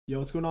Yo,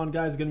 what's going on,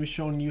 guys? Gonna be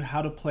showing you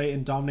how to play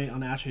and dominate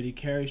on Ashe AD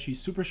carry.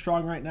 She's super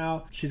strong right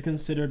now. She's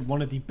considered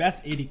one of the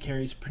best AD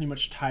carries, pretty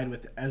much tied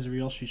with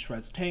Ezreal. She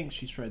shreds tanks,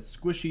 she shreds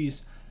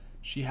squishies.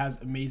 She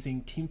has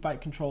amazing teamfight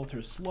control with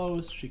her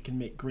slows. She can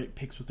make great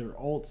picks with her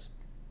ults.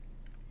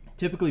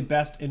 Typically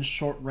best in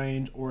short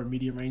range or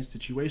medium range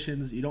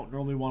situations. You don't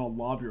normally want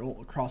to lob your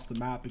ult across the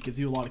map. It gives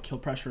you a lot of kill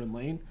pressure in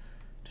lane.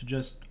 To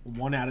just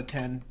 1 out of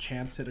 10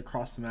 chance hit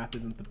across the map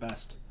isn't the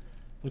best.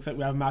 Looks like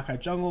we have Maokai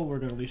jungle. We're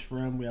going to leash for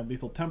him. We have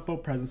lethal tempo,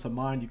 presence of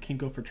mind. You can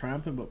go for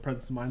triumphant, but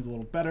presence of mind is a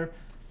little better.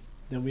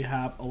 Then we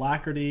have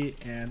alacrity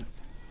and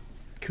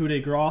coup de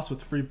grace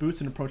with free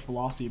boots and approach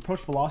velocity. Approach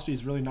velocity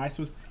is really nice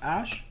with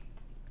Ashe,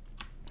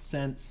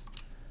 since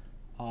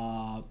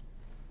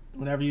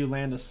whenever you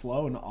land a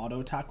slow, an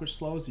auto attack which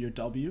slows your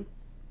W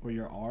or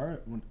your R,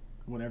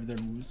 whenever they're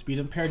move speed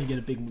impaired, you get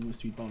a big move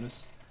speed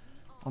bonus.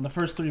 On the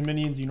first 3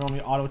 minions, you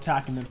normally auto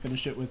attack and then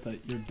finish it with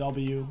your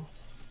W.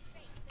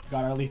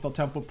 Got our lethal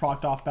tempo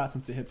procced off that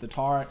since it hit the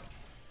turret.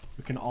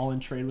 We can all in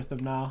trade with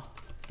them now.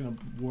 Gonna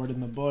ward in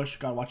the bush.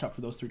 Gotta watch out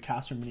for those 3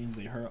 caster minions.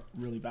 They hurt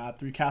really bad.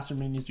 3 caster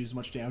minions do as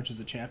much damage as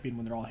a champion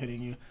when they're all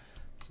hitting you,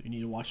 so you need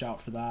to watch out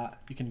for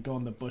that. You can go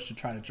in the bush to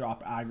try to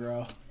drop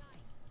aggro.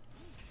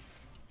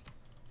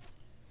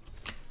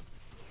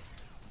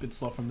 Good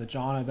slow from the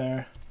Janna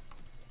there.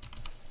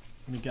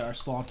 Let me get our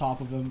slow on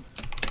top of him.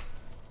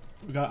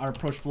 We got our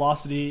approach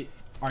velocity,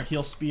 our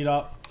heal speed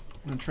up.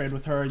 I'm gonna trade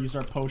with her, use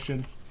our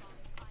potion.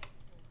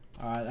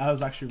 Alright, that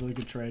was actually a really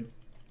good trade.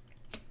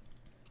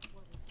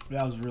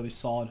 That was really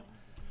solid.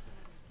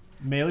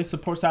 Melee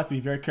supports have to be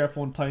very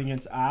careful when playing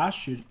against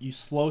Ashe. You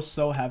slow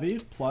so heavy,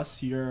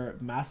 plus your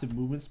massive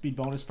movement speed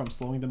bonus from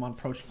slowing them on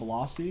approach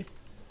velocity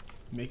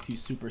makes you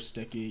super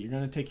sticky. You're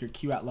going to take your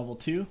Q at level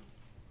 2.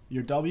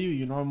 Your W,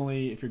 you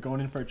normally, if you're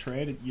going in for a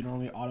trade, you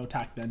normally auto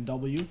attack then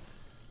W.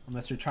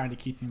 Unless you're trying to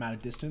keep them at a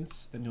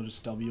distance, then you'll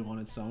just W on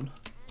its own.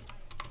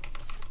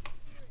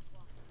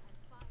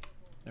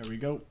 There we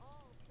go.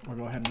 We'll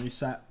go ahead and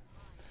reset.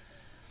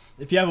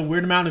 If you have a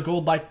weird amount of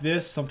gold like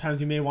this, sometimes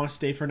you may want to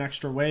stay for an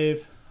extra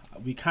wave.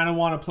 We kind of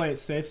want to play it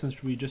safe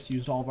since we just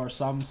used all of our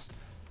sums.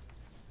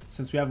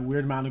 Since we have a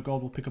weird amount of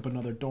gold, we'll pick up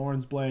another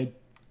Doran's Blade.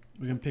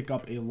 We can pick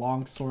up a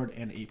longsword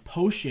and a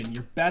potion.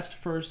 Your best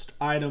first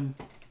item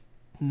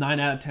 9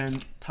 out of 10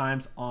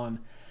 times on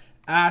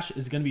Ashe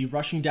is going to be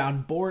rushing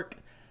down Bork.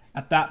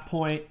 At that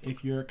point,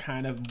 if you're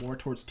kind of more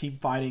towards team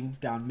fighting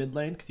down mid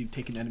lane because you've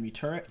taken enemy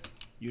turret,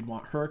 you'd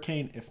want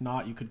Hurricane. If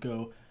not, you could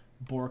go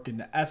Bork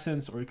into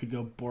Essence, or you could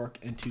go Bork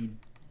into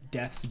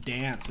Death's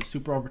Dance. A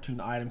super overtuned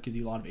item, gives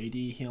you a lot of AD,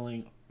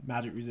 healing,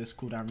 magic resist,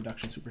 cooldown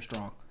reduction, super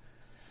strong.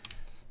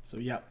 So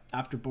yeah,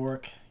 after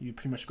Bork, you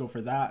pretty much go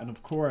for that. And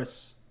of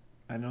course,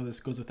 I know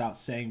this goes without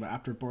saying, but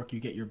after Bork, you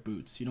get your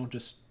boots. You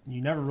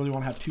never really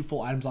want to have 2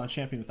 full items on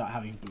champion without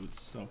having boots.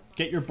 So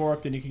get your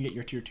Bork, then you can get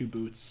your tier 2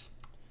 boots.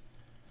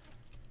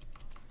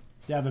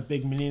 If you have a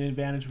big minion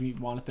advantage, we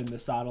want to thin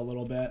this out a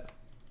little bit.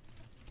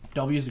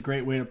 W is a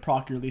great way to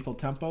proc your lethal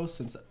tempo,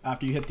 since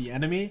after you hit the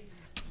enemy,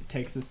 it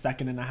takes 1.5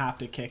 seconds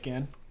to kick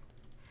in.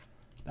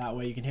 That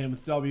way you can hit them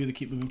with W, they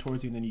keep moving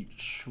towards you, and then you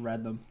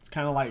shred them. It's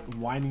kind of like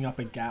winding up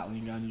a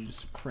Gatling gun, you're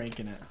just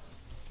cranking it.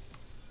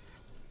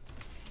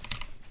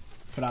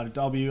 Put out a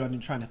W, and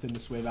you're trying to thin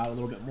this wave out a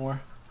little bit more.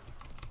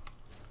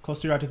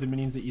 Closer you are to the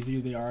minions, the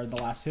easier they are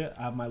the last hit.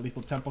 I have my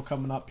lethal tempo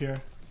coming up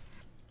here.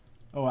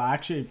 Oh, I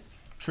actually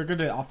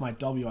triggered it off my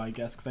W, I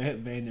guess, because I hit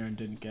Vayne there and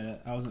didn't get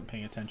it. I wasn't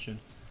paying attention.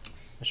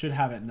 I should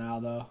have it now,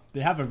 though. They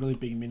have a really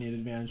big minion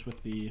advantage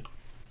with the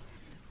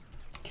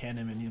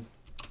cannon minion.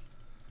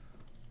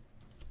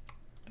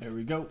 There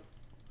we go.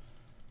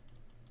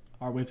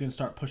 Our wave's going to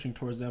start pushing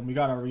towards them. We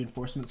got our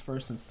reinforcements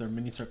first since their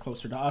minions are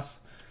closer to us.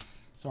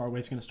 So our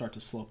wave's going to start to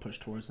slow push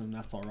towards them.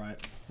 That's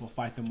alright. We'll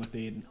fight them with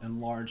an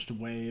enlarged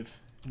wave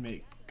and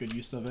make good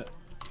use of it.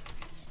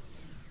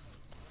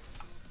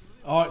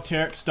 Oh,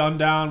 Taric stunned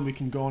down. We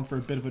can go in for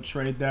a bit of a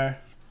trade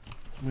there.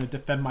 I'm going to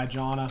defend my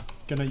Janna.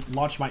 Going to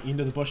launch my E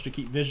into the bush to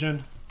keep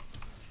vision.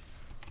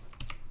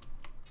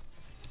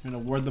 I'm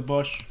going to ward the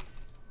bush.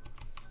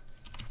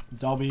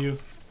 W.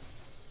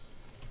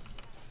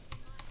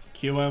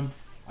 Q him.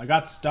 I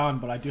got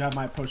stunned, but I do have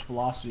my approach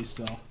velocity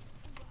still.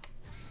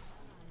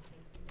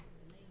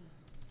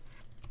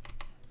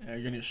 Yeah,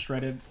 you're going to get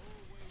shredded.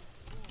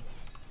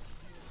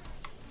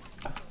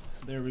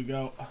 There we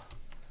go.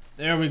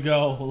 There we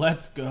go.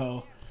 Let's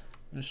go.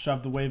 I'm going to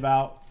shove the wave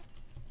out.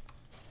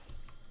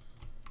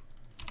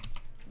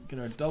 Get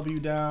our W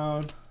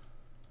down.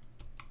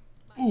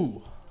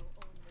 Ooh.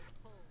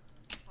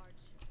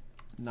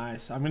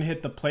 Nice. I'm going to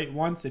hit the plate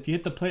once. If you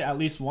hit the plate at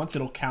least once,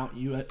 it'll count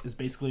you as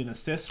basically an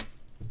assist.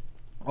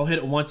 I'll hit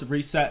it once,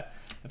 reset.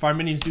 If our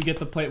minions do get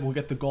the plate, we'll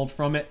get the gold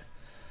from it.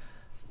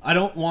 I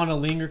don't want to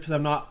linger because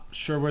I'm not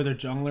sure where their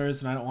jungler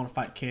is, and I don't want to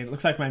fight Kane. It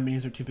looks like my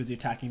minions are too busy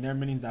attacking their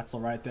minions. That's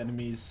alright. The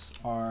enemies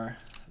are...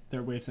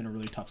 their wave's in a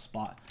really tough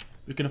spot.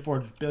 We can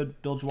afford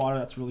bilge water.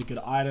 That's a really good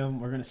item.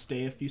 We're going to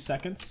stay a few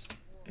seconds.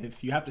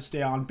 If you have to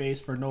stay on base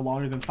for no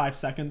longer than 5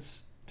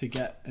 seconds to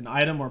get an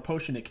item or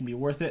potion, it can be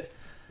worth it.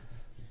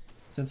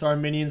 Since our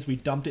minions, we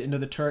dumped it into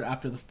the turret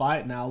after the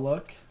fight. Now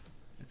look,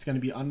 it's going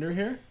to be under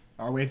here.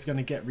 Our wave's going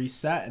to get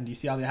reset. And do you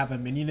see how they have a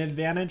minion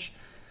advantage?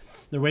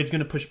 Their wave's going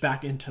to push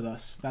back into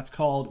us. That's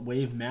called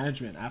wave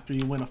management. After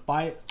you win a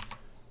fight,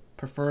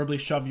 preferably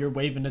shove your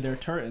wave into their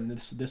turret, and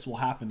this will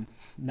happen.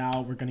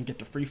 Now we're going to get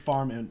to free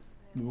farm, and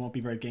we won't be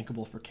very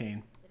gankable for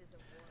𝐒𝐿.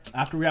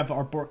 After we have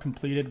our board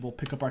completed, we'll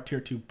pick up our tier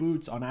 2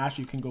 boots. On Ashe,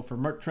 you can go for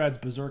Merc Treads,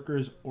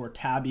 Berserkers, or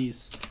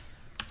Tabbies.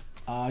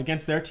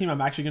 Against their team, I'm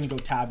actually going to go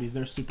Tabbies.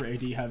 They're super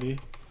AD heavy.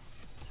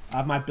 I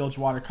have my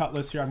Bilgewater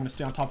Cutlass here. I'm going to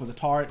stay on top of the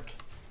Taric.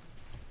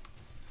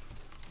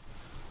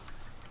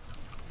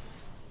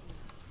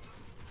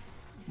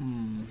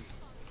 I'm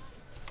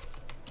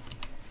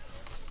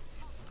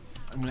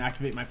going to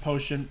activate my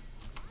potion.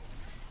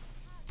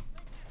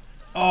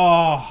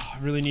 Oh, I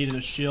really needed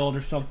a shield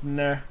or something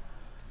there.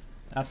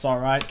 That's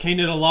alright. 𝐒𝐿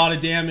did a lot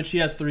of damage. He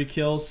has 3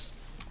 kills.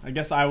 I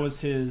guess I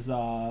was his... he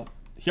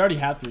already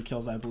had 3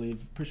 kills, I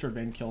believe. Pretty sure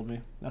Vayne killed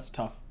me. That's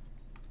tough.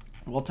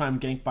 Well-timed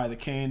gank by the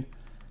𝐒𝐿.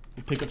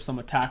 We'll pick up some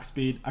attack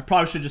speed. I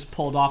probably should have just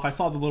pulled off. I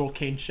saw the little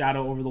𝐒𝐿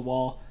shadow over the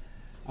wall.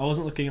 I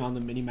wasn't looking on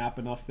the mini-map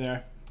enough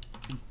there.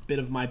 It's a bit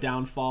of my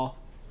downfall.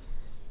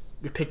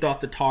 We picked off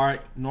the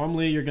Taric.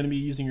 Normally, you're going to be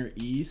using your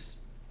E's.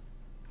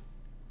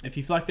 If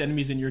you feel like the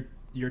enemy's in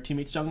your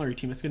teammate's jungle or your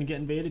teammate's going to get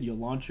invaded, you'll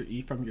launch your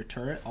E from your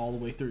turret all the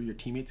way through your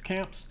teammate's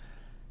camps.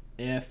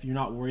 If you're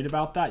not worried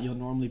about that, you'll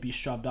normally be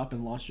shoved up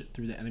and launched it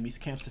through the enemy's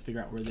camps to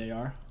figure out where they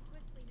are.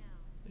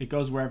 It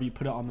goes wherever you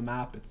put it on the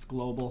map. It's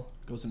global.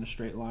 It goes in a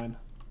straight line.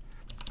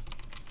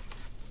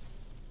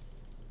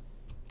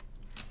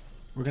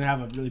 We're going to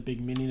have a really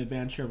big minion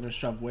advantage here. We're going to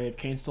shove wave.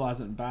 𝐒𝐿 still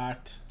hasn't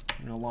backed.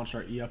 We're going to launch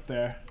our E up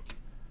there.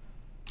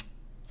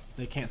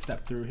 They can't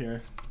step through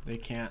here. They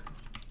can't.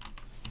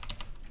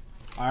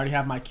 I already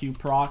have my Q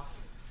proc.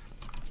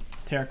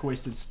 Taric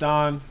wasted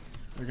stun.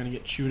 They're going to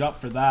get chewed up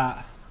for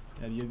that.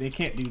 Yeah, they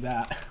can't do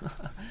that.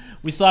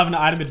 We still have an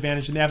item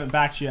advantage and they haven't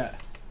backed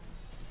yet.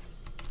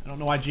 I don't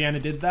know why Gianna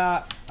did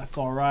that. That's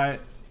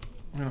alright.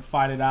 We're going to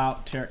fight it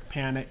out. Taric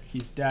panic.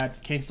 He's dead.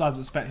 𝐒𝐿 still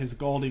hasn't spent his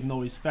gold even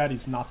though he's fed.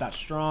 He's not that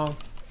strong.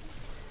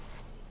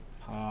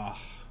 Ah,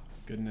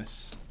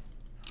 goodness.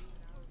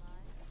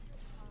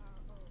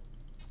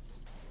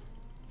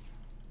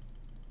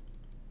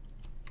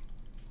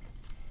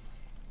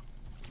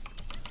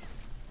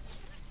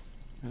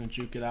 I'm gonna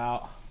juke it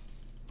out.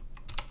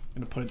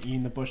 I'm gonna put an E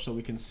in the bush so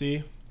we can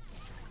see.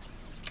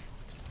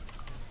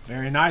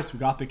 Very nice, we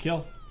got the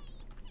kill.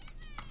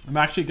 I'm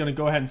actually gonna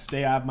go ahead and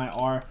stay. I have my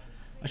R.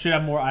 I should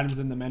have more items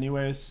in them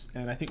anyways,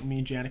 and I think me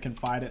and Gianna can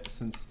fight it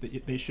since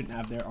they shouldn't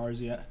have their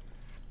R's yet.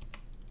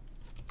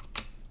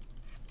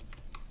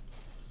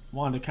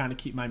 Wanted to kind of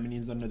keep my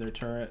minions under their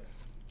turret.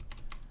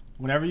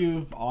 Whenever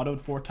you've autoed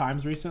 4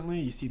 times recently,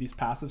 you see these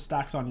passive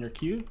stacks on your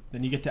Q.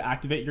 Then you get to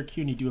activate your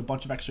Q and you do a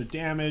bunch of extra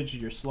damage.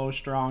 You're slow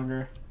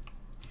stronger.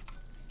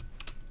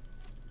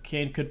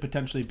 𝐒𝐿 could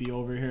potentially be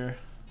over here.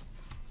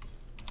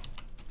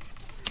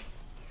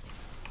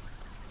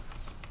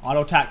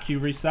 Auto attack Q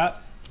reset.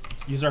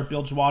 Use our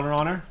Bilgewater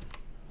on her.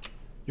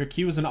 Your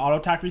Q is an auto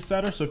attack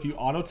resetter, so if you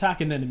auto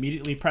attack and then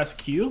immediately press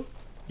Q,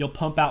 you'll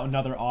pump out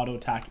another auto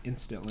attack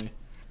instantly.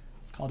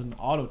 It's called an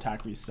auto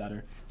attack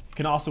resetter. You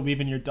can also weave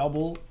in your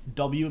double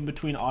W in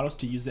between autos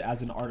to use it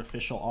as an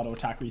artificial auto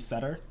attack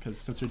resetter, because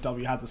since your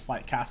W has a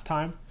slight cast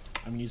time,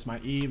 I'm going to use my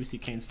E. We see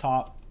𝐒𝐿's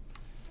top.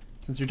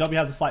 Since your W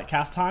has a slight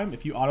cast time,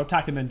 if you auto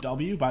attack and then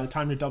W, by the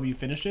time your W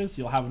finishes,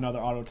 you'll have another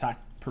auto attack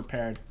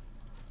prepared.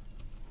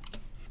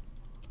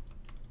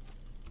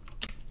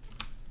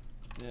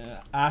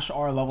 Yeah, Ashe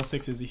R level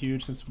 6 is a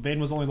huge. Since Vayne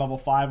was only level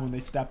 5 when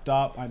they stepped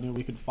up, I knew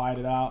we could fight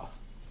it out.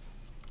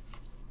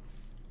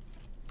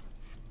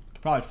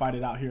 Could probably fight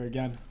it out here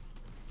again.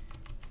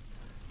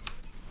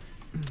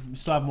 We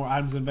still have more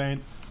items in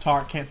Vayne.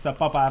 Taric can't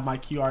step up. I have my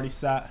Q already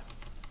set.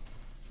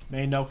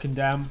 Vayne no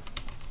condemn.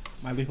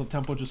 My lethal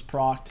tempo just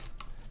procced.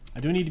 I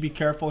do need to be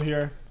careful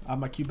here. I have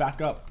my Q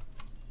back up.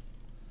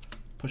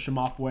 Push him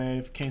off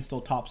wave. 𝐒𝐿's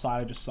still top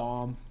side. I just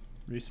saw him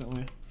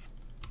recently.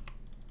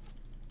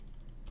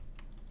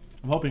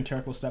 I'm hoping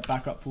Taric will step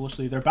back up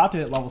foolishly. They're about to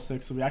hit level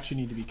 6, so we actually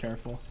need to be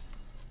careful.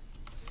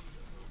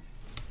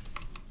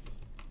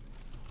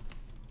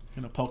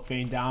 Gonna poke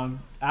Vayne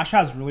down. Ashe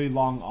has really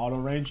long auto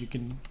range. You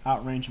can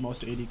outrange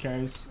most AD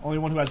carries. Only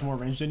one who has more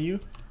range than you,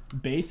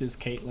 base, is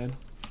𝐒𝐿.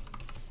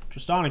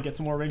 Tristana gets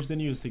some more range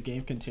than you as the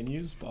game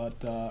continues, but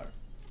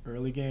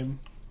early game,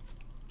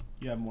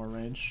 you have more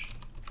range.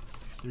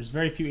 There's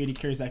very few AD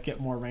carries that get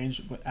more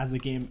range as the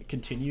game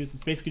continues.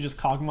 It's basically just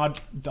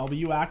𝐒𝐿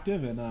W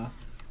active, and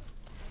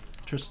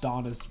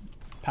Tristana's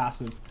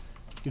passive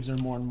gives her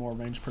more and more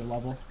range per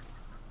level.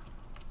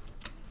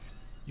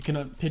 You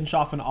can pinch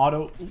off an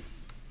auto.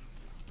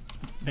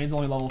 Vayne's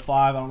only level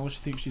 5. I don't know what you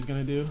think she's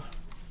going to do.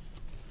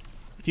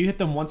 If you hit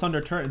them once under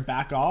turret and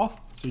back off,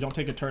 so you don't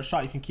take a turret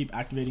shot, you can keep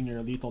activating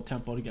your lethal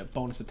tempo to get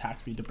bonus attack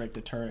speed to break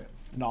the turret,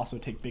 and also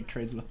take big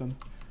trades with them.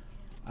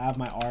 I have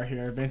my R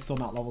here. Vayne's still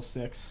not level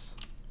 6.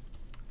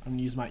 I'm going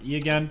to use my E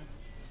again.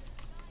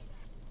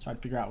 Try to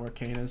figure out where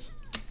𝐒𝐿 is.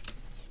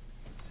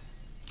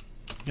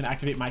 Gonna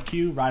activate my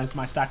Q right as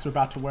my stacks are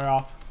about to wear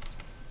off.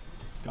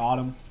 Got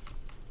him.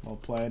 Well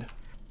played.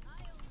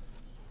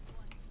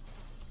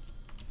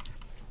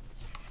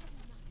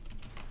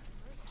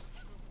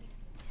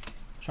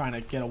 Trying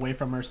to get away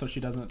from her so she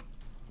doesn't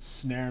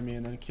snare me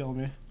and then kill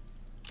me.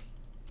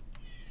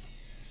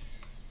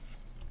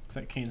 Looks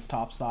like Kane's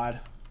top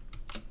side.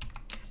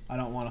 I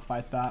don't want to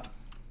fight that.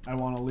 I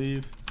want to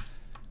leave.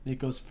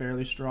 Nico's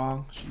fairly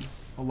strong.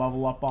 She's a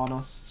level up on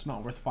us. It's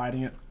not worth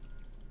fighting it.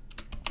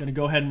 Gonna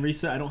go ahead and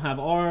reset. I don't have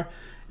R,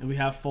 and we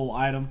have full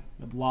item.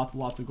 We have lots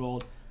and lots of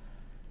gold.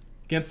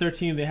 Against their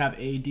team, they have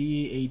AD,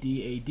 AD,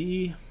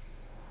 AD.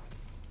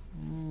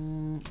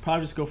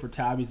 Probably just go for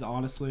Tabbies,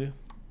 honestly,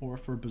 or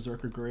for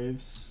Berserker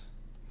Graves.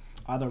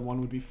 Either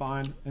one would be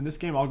fine. In this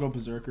game, I'll go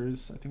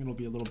Berserkers. I think it'll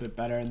be a little bit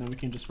better, and then we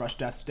can just rush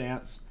Death's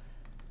Dance.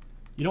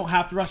 You don't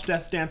have to rush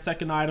Death's Dance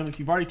second item. If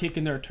you've already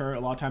taken their turret, a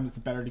lot of times it's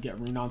better to get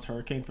Runon's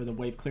Hurricane for the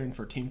wave clearing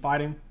for team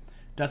fighting.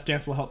 Death's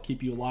Dance will help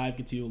keep you alive,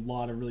 gets you a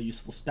lot of really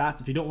useful stats.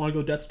 If you don't want to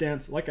go Death's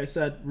Dance, like I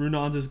said,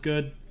 Runon's is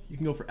good. You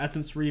can go for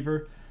Essence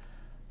Reaver.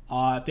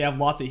 If they have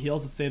lots of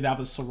heals, let's say they have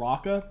a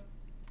Soraka,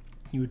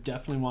 you would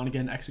definitely want to get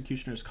an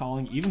Executioner's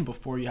Calling even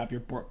before you have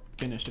your Bork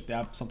finished. If they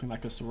have something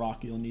like a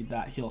Soraka, you'll need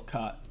that heal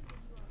cut.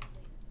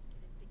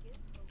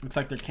 Looks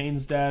like their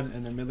Kane's dead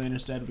and their mid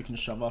laner's dead. We can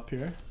shove up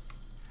here.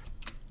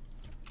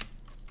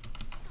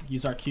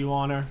 Use our Q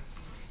on her.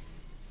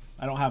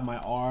 I don't have my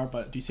R,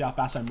 but do you see how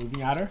fast I'm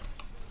moving at her?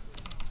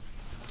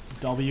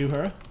 W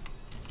her.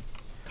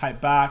 Kite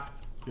back.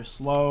 You're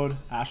slowed.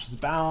 Ashe is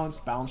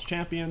balanced. Balanced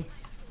champion.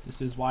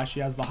 This is why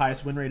she has the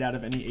highest win rate out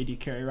of any AD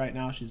carry right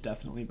now. She's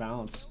definitely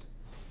balanced.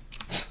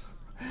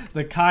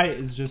 The kite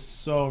is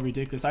just so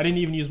ridiculous. I didn't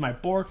even use my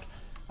Bork.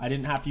 I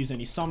didn't have to use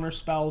any summoner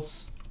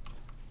spells.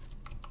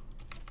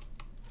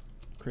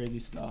 Crazy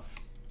stuff.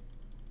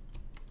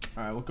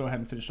 Alright, we'll go ahead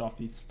and finish off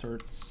these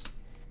turrets.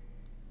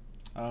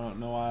 I don't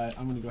know why.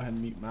 I'm going to go ahead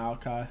and meet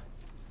Maokai.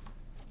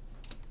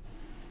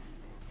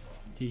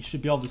 He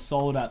should be able to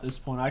solo it at this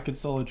point. I could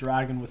solo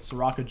Dragon with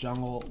Soraka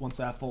jungle once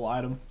I have full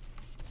item.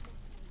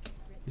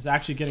 He's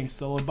actually getting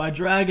soloed by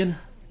Dragon.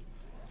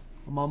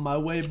 I'm on my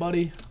way,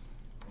 buddy.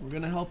 We're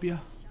going to help you.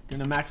 You're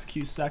going to max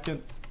Q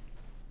second.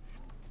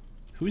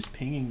 Who's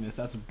pinging this?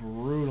 That's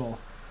brutal.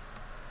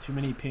 Too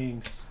many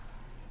pings.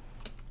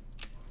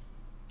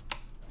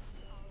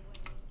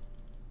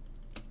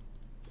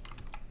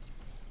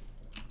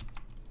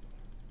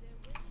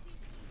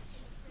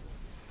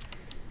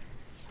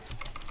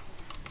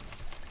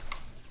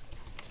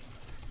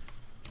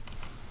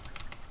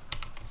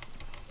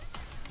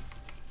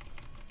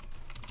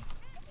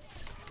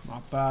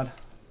 Not bad.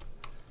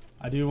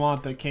 I do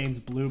want the Kane's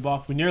blue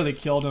buff. We nearly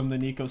killed him. The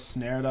Nico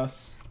snared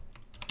us.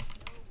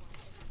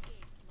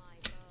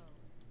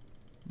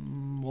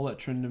 We'll let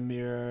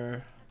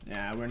Tryndamere...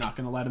 Yeah, we're not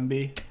going to let him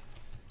be.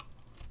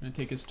 I'm going to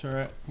take his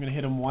turret. I'm going to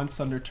hit him once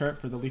under turret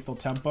for the lethal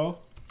tempo.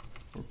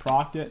 We're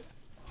procced it.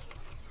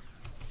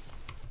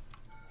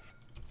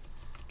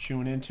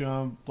 Chewing into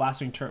him.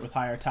 Blasting turret with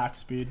higher attack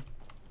speed.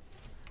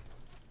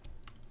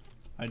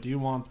 I do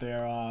want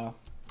their...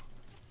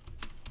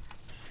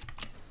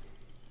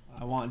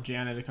 I want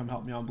Janet to come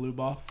help me on blue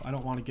buff. I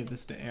don't want to give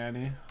this to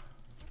Annie.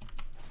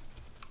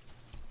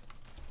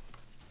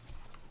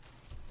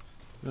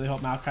 Really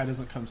hope Maokai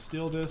doesn't come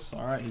steal this.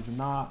 Alright, he's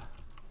not.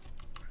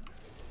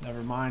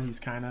 Never mind, he's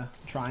kind of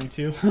trying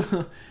to.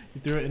 He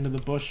threw it into the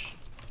bush.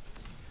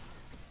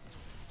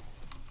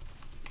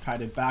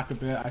 Kited back a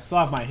bit. I still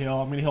have my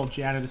heal. I'm going to heal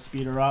Janet to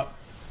speed her up.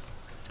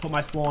 Put my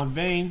slow on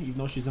Vayne, even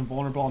though she's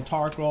invulnerable on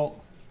Tarkle.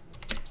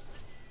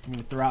 I'm going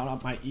to throw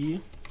out my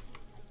E.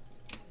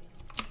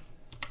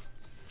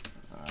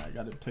 I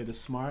gotta play this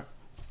smart.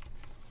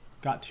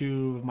 Got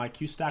 2 of my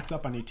Q stacks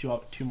up. I need 2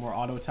 more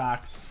auto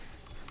attacks.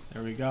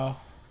 There we go.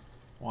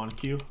 1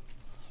 Q.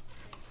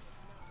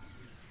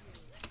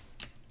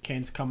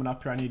 Kane's coming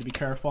up here. I need to be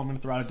careful. I'm gonna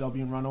throw out a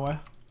W and run away.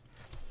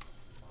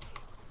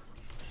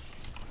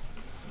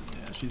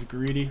 Yeah, she's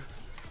greedy.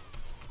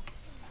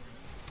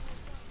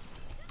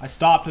 I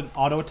stopped at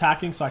auto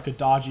attacking so I could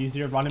dodge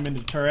easier. Run him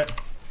into turret.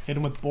 Hit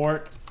him with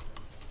Bork.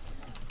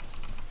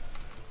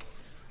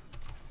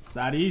 It's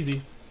that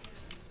easy.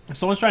 If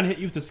someone's trying to hit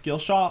you with a skill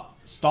shot,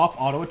 stop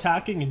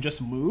auto-attacking and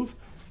just move.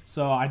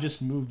 So I just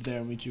moved there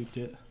and we juked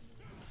it.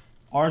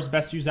 R's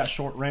best used at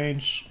short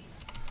range.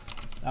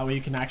 That way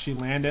you can actually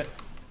land it.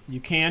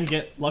 You can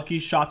get lucky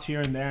shots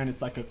here and there and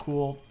it's like a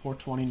cool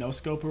 420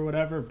 no-scope or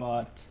whatever,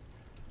 but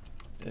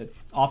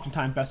it's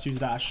oftentimes best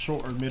used at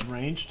short or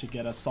mid-range to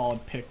get a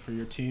solid pick for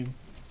your team.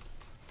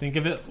 Think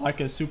of it like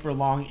a super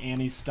long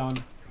Annie stun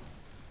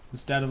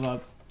instead of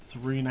a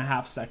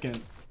 3.5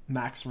 second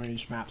max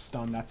range map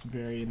stun. That's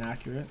very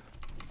inaccurate.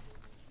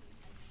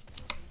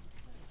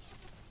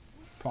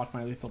 Proc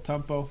my lethal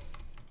tempo.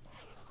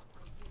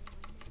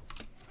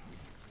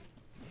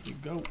 There you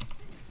go.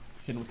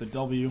 Hit him with the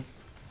W.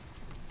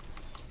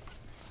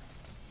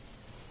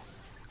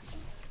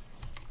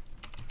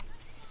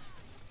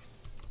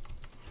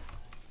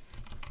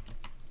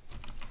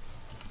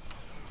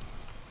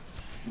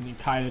 And then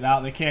kite it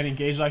out. They can't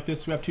engage like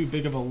this. We have too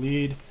big of a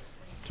lead.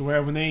 To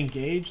where when they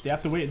engage, they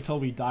have to wait until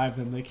we dive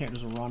them. They can't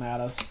just run at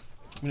us.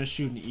 I'm going to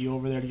shoot an E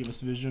over there to give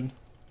us vision.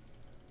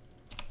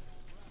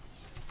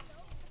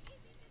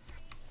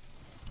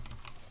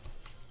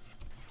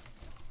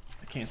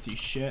 I can't see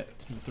shit.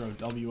 I'm going to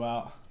throw W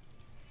out.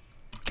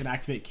 I can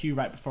activate Q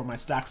right before my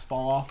stacks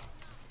fall off.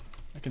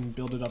 I can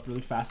build it up really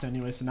fast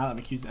anyway. So now that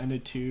my Q's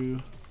ended, 2,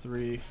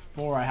 3,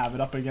 4, I have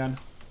it up again.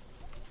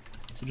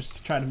 So just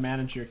to try to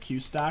manage your Q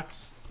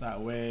stacks.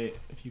 That way,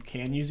 if you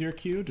can use your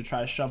Q to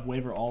try to shove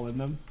Waver all in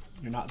them,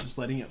 you're not just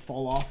letting it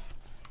fall off.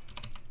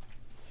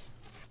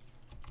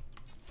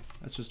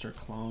 That's just her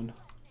clone.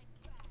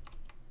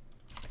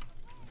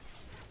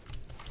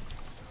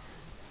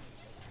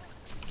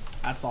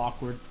 That's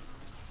awkward.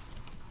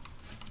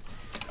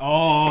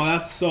 Oh,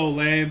 that's so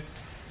lame.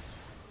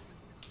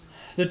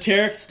 The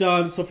𝐒𝐿𝐂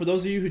stun. So for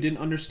those of you who didn't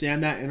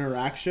understand that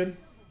interaction,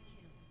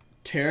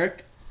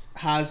 𝐒𝐿𝐂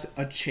has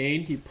a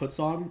chain he puts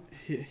on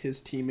his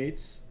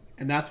teammates,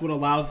 and that's what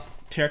allows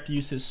𝐒𝐿𝐂 to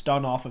use his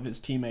stun off of his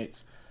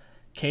teammates.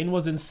 Kayn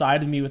was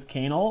inside of me with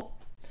Kayn ult,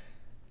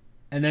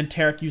 and then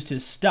𝐒𝐿𝐂 used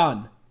his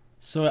stun.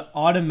 So it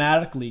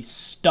automatically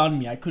stunned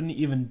me. I couldn't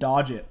even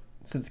dodge it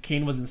since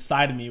Kayn was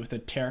inside of me with a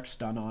𝐒𝐿𝐂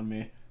stun on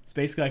me. It's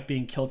basically like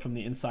being killed from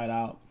the inside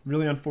out.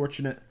 Really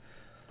unfortunate.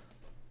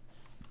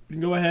 We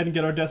can go ahead and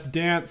get our Death's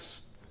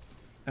Dance,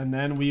 and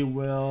then we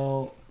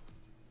will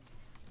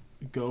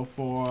go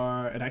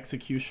for an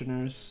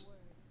Executioners.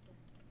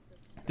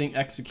 I think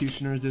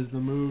Executioners is the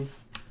move.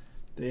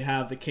 They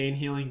have the Kayn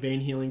healing,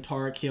 Vayne healing,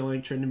 Taric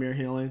healing, Tryndamere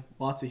healing,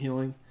 lots of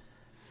healing.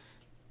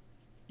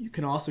 You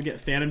can also get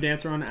Phantom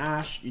Dancer on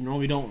Ashe. You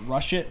normally don't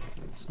rush it.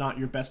 It's not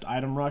your best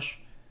item rush.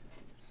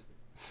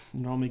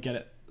 You normally get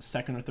it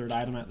second or third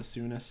item at the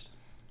soonest.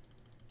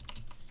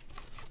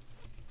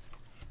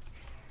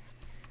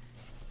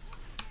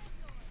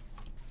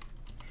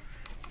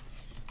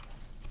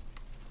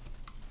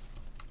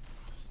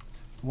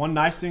 One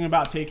nice thing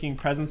about taking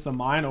Presence of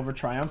Mind over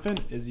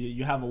Triumphant is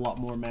you have a lot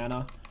more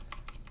mana.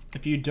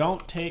 If you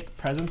don't take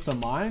Presence of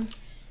Mind,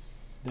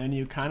 then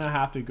you kind of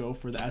have to go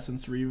for the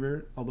Essence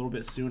Reaver a little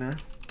bit sooner.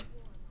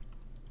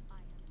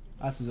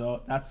 That's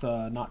not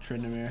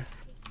Tryndamere.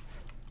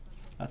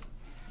 That's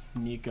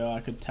Nico,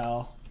 I could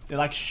tell. They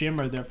like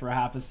shimmered there for a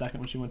half a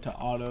second when she went to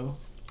auto.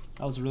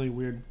 That was really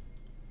weird.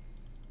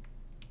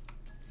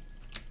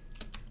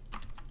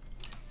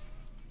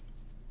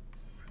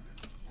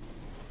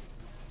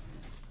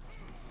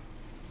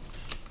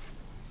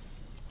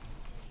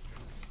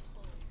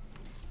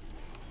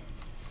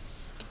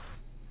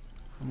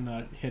 I'm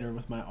gonna hit her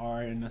with my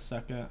R in a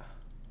second.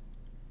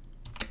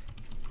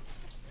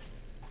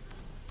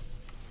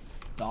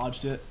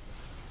 Dodged it.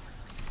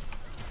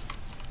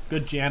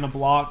 Good Janna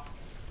block.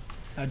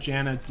 That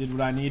Janna did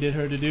what I needed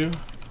her to do.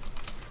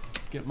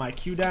 Get my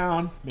Q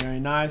down. Very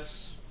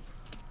nice.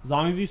 As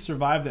long as you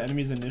survive the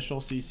enemy's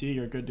initial CC,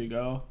 you're good to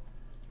go.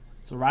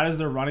 So right as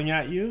they're running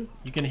at you,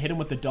 you can hit them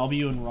with the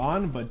W and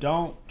run, but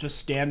don't just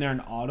stand there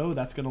and auto.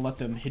 That's gonna let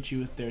them hit you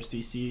with their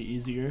CC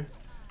easier.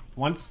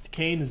 Once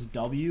Kayn's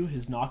W,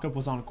 his knockup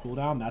was on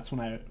cooldown, that's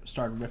when I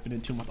started ripping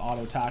into him with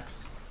auto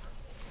attacks.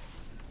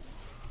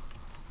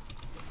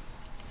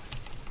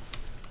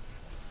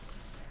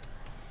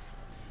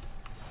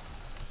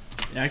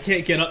 Yeah, I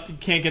can't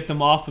get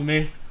them off of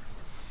me.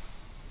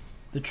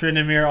 The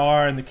Tryndamere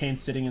R and the Kayn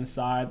sitting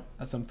inside.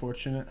 That's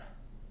unfortunate.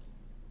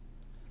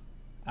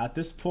 At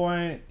this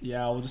point,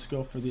 yeah, we'll just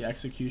go for the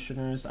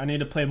Executioners. I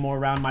need to play more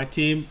around my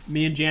team.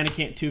 Me and Janna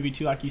can't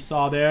 2v2 like you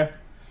saw there.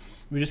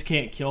 We just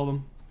can't kill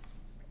them.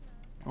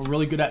 We're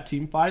really good at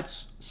team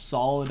fights,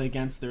 solid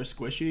against their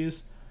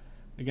squishies.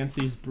 Against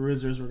these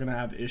bruisers, we're gonna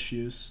have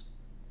issues.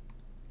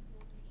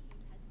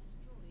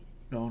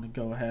 Going to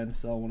go ahead and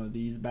sell one of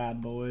these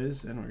bad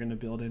boys, and we're gonna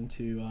build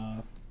into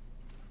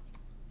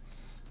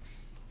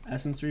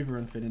Essence Reaver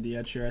Infinity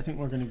Edge here. I think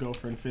we're gonna go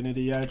for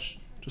Infinity Edge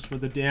just for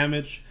the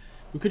damage.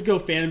 We could go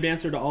Phantom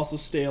Dancer to also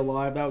stay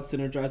alive. That would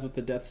synergize with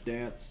the Death's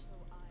Dance.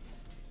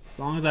 As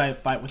long as I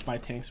fight with my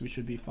tanks, we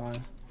should be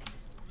fine.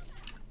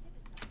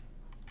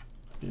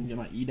 Didn't get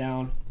my E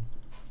down.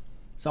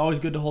 It's always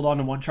good to hold on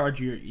to one charge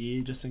of your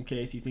E just in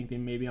case you think they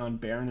may be on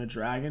Baron or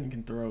Dragon. You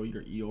can throw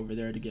your E over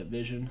there to get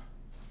vision.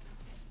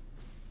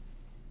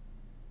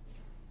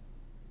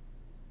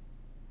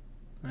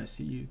 I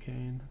see you,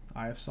 Kayn.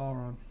 Eye of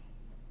Sauron.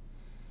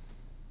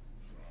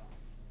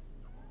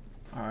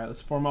 Alright,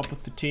 let's form up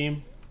with the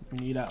team. We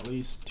need at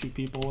least 2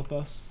 people with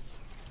us.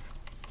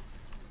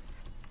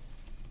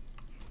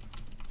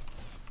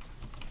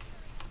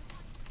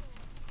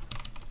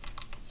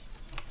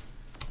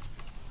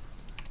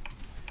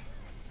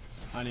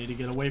 I need to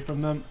get away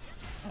from them.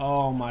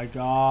 Oh my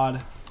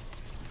god.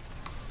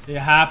 It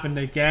happened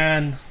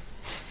again.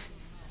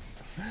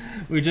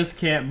 We just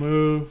can't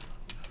move.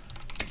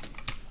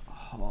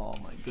 Oh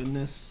my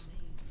goodness.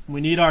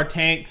 We need our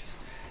tanks.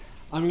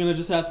 I'm gonna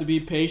just have to be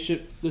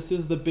patient. This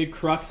is the big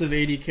crux of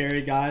AD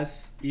carry,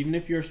 guys. Even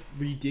if you're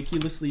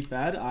ridiculously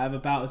fed, I have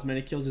about as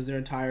many kills as their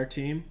entire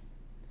team.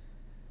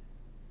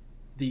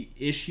 The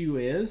issue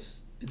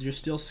is is you're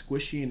still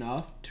squishy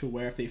enough to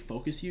where if they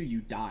focus you,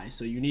 you die.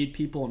 So you need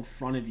people in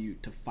front of you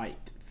to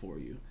fight for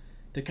you,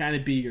 to kind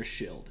of be your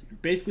shield. You're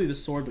basically the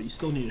sword, but you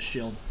still need a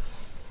shield.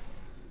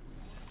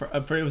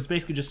 It was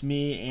basically just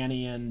me,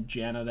 Annie, and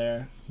Janna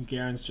there.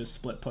 Garen's just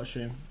split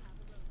pushing.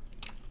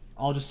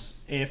 I'll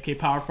just AFK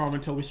power farm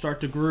until we start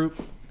to group.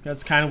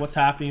 That's kind of what's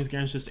happening, is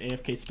Garen's just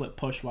AFK split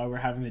push while we're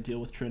having to deal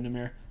with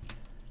Tryndamere.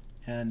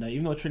 And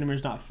even though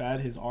Tryndamere's not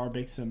fed, his R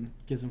gives him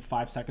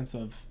 5 seconds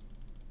of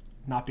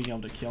not being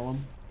able to kill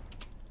him,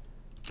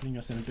 putting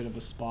us in a bit of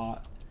a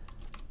spot.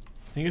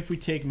 I think if we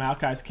take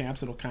𝐒𝐿𝐂𝐈𝐀𝐋𝐒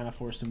camps, it'll kind of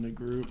force him to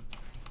group.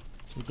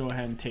 So we'll go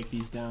ahead and take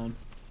these down.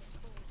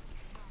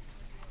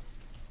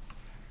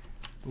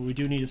 But we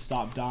do need to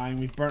stop dying.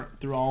 We've burnt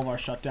through all of our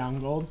shutdown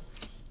gold,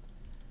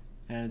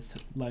 and it's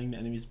letting the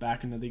enemies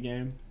back into the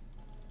game.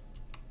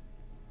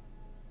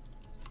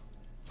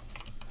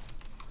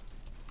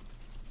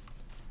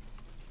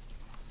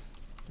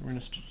 We're going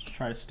to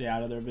try to stay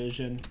out of their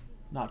vision,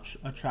 not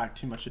attract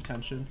too much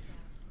attention.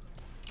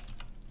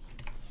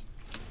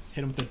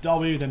 Hit them with the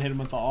W, then hit them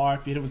with the R.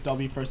 If you hit them with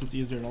W first, it's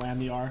easier to land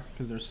the R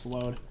because they're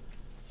slowed.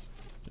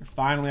 They're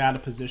finally out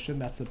of position.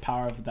 That's the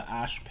power of the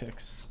Ashe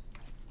picks.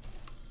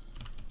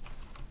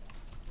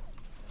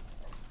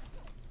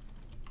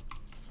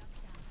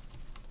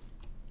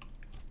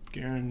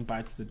 Garen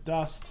bites the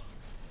dust.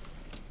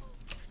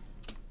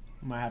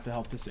 Might have to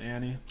help this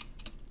Annie.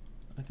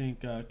 I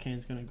think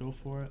Kane's gonna go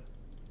for it.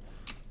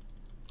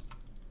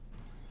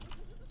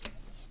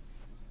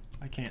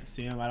 I can't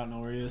see him. I don't know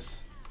where he is.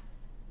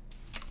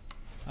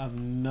 I have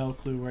no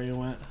clue where he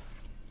went.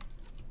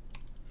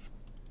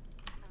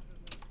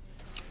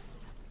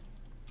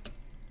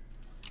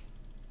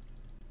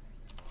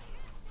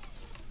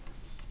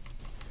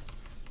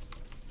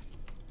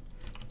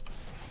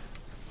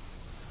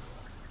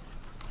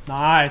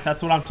 Nice,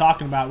 that's what I'm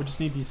talking about. We just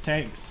need these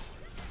tanks.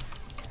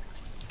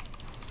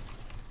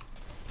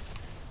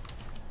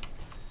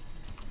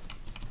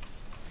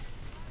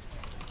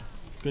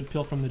 Good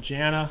pill from the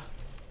Janna.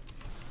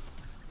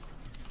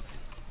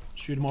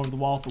 Shoot him over the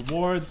wall with the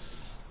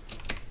wards.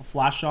 A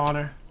flash on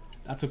her.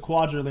 That's a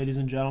quadra, ladies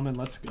and gentlemen.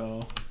 Let's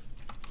go.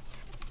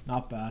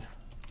 Not bad.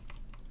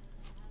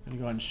 I'm gonna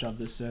go ahead and shove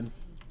this in.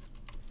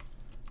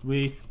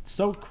 We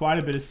soaked quite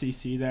a bit of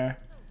CC there.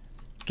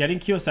 Getting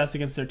QSS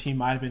against their team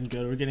might have been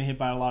good. We're getting hit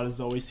by a lot of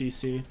Zoe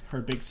CC.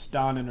 Her big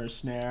stun and her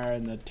snare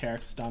and the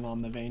𝐒𝐿𝐃 stun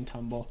on the Vayne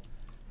tumble.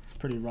 It's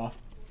pretty rough.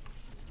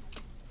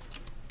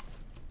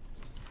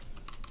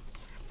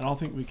 I don't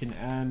think we can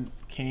end.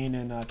 Kayn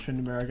and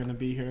Tryndamere are going to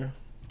be here.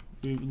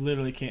 We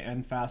literally can't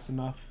end fast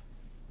enough.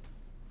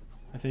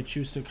 If they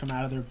choose to come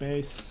out of their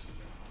base.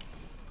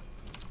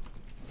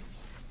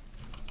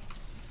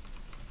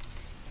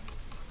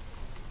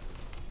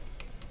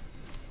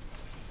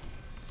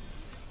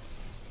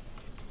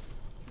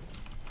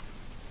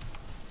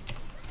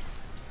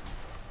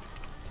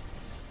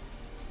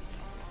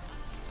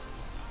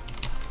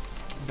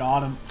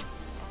 Got him.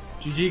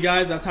 GG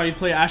guys, that's how you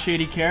play Ashe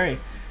AD carry.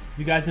 If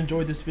you guys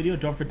enjoyed this video,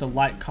 don't forget to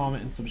like,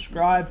 comment, and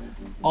subscribe.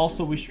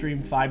 Also, we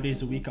stream 5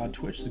 days a week on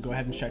Twitch, so go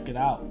ahead and check it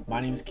out. My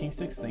name is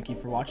KingStix. Thank you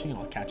for watching, and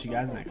I'll catch you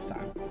guys next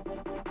time.